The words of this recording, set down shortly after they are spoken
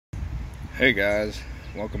Hey guys,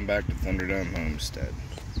 welcome back to Thunderdome Homestead.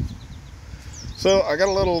 So I got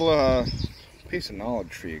a little piece of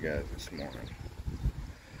knowledge for you guys this morning.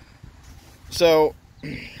 So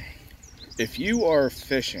if you are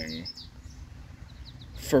fishing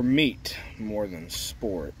for meat more than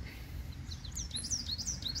sport,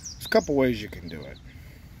 there's a couple ways you can do it.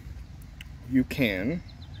 You can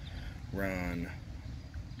run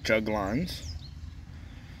jug lines,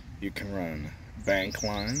 you can run bank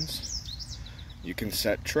lines, you can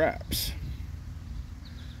set traps.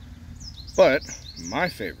 But my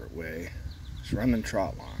favorite way is running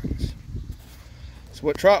trot lines. So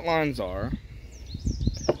what trot lines are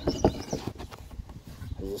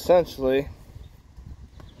is essentially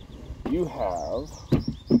you have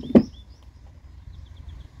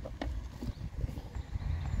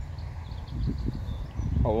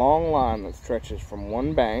a long line that stretches from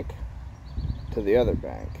one bank to the other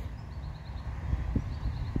bank.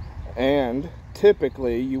 And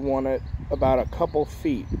typically you want it about a couple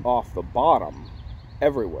feet off the bottom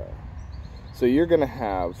everywhere. So you're going to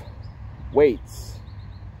have weights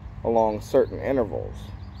along certain intervals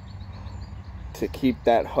to keep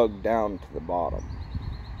that hug down to the bottom.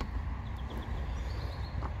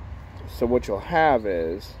 So what you'll have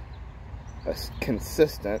is a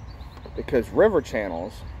consistent, because river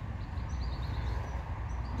channels,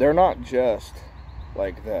 they're not just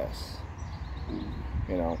like this,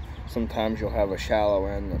 you know. Sometimes you'll have a shallow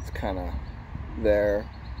end that's kind of there,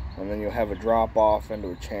 and then you'll have a drop off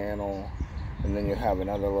into a channel, and then you'll have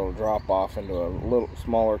another little drop off into a little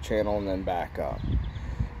smaller channel, and then back up.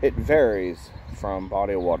 It varies from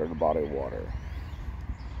body of water to body of water,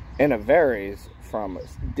 and it varies from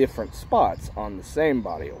different spots on the same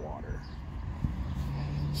body of water.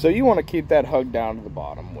 So you want to keep that hug down to the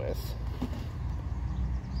bottom with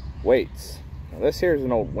weights. Now this here is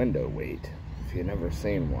an old window weight. If you've never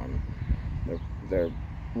seen one, they're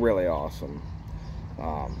really awesome.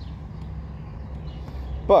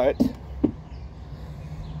 But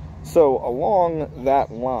so along that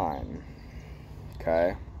line,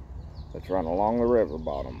 okay, that's run along the river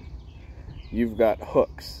bottom, you've got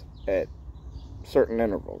hooks at certain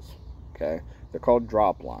intervals. Okay, they're called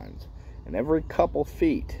drop lines, and every couple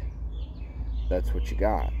feet, that's what you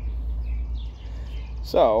got.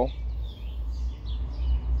 So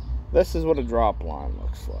this is what a drop line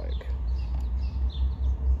looks like.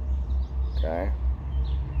 Okay.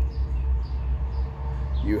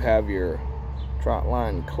 You have your trot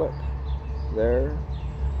line clip there.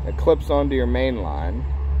 It clips onto your main line,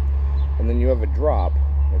 and then you have a drop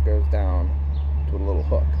that goes down to a little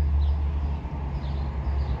hook.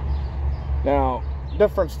 Now,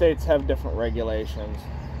 different states have different regulations.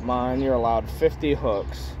 Mine, you're allowed 50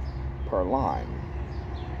 hooks per line.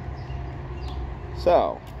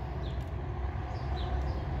 So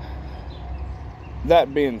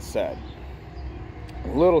that being said, a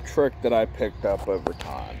little trick that I picked up over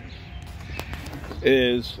time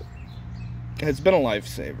is, it's been a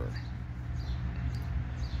lifesaver.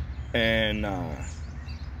 And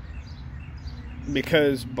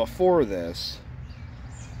because before this,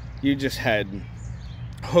 you just had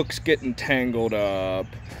hooks getting tangled up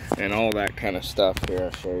and all that kind of stuff. Here,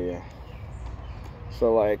 I'll show you.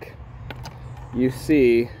 So like, you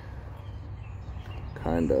see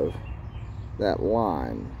kind of that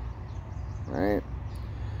line, right?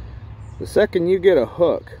 The second you get a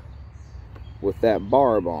hook with that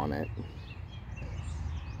barb on it,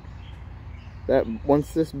 that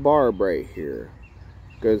once this barb right here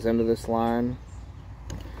goes into this line,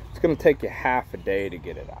 it's going to take you half a day to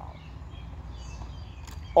get it out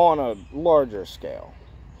on a larger scale.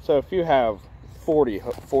 So if you have 40,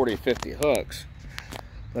 50 hooks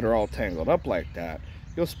that are all tangled up like that,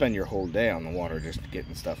 you'll spend your whole day on the water just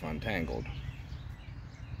getting stuff untangled.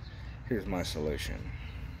 Here's my solution.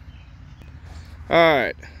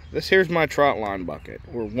 Alright, this here's my trot line bucket,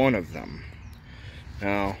 or one of them.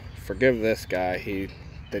 Now, forgive this guy, he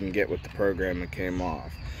didn't get with the program and came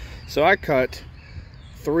off. So I cut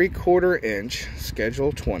 3/4 inch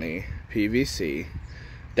Schedule 20 PVC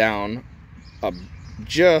down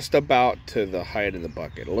just about to the height of the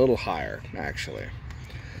bucket, a little higher actually.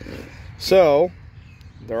 So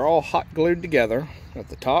they're all hot glued together at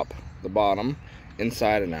the top, the bottom,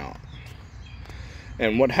 inside and out.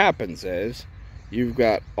 And what happens is, you've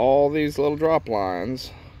got all these little drop lines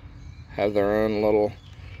have their own little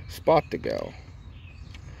spot to go.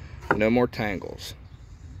 No more tangles.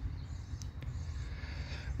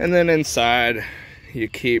 And then inside, you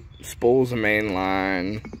keep spools of main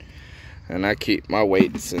line, and I keep my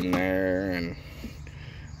weights in there, and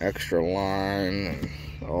extra line, and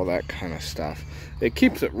all that kind of stuff. It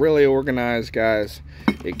keeps it really organized, guys.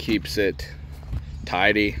 It keeps it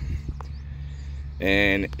tidy,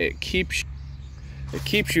 and it keeps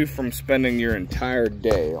you from spending your entire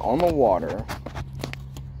day on the water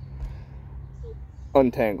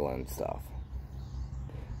untangling stuff,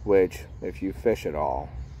 which, if you fish at all,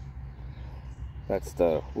 that's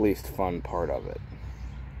the least fun part of it.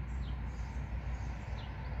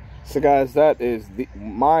 So guys, that is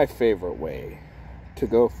my favorite way to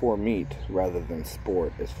go for meat rather than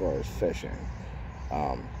sport as far as fishing.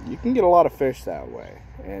 You can get a lot of fish that way,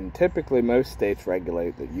 and typically most states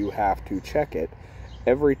regulate that you have to check it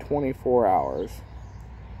every 24 hours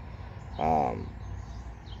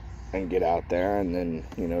and get out there, and then,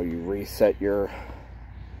 you know, you reset you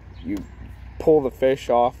pull the fish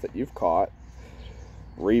off that you've caught,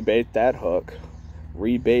 rebait that hook,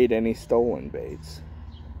 rebait any stolen baits,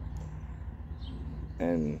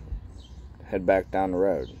 and head back down the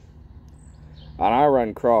road. And I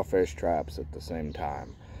run crawfish traps at the same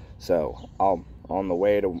time, so on the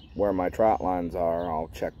way to where my trot lines are, I'll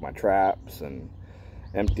check my traps and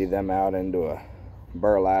empty them out into a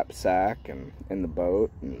burlap sack and in the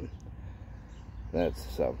boat, and that's,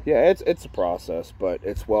 so yeah, it's a process, but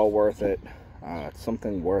it's well worth it. It's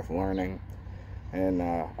something worth learning, and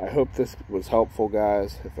I hope this was helpful,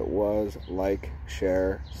 guys. If it was, like,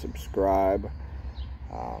 share, subscribe,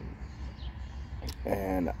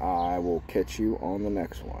 and I will catch you on the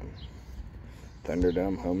next one.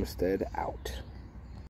 Thunderdome Homestead out.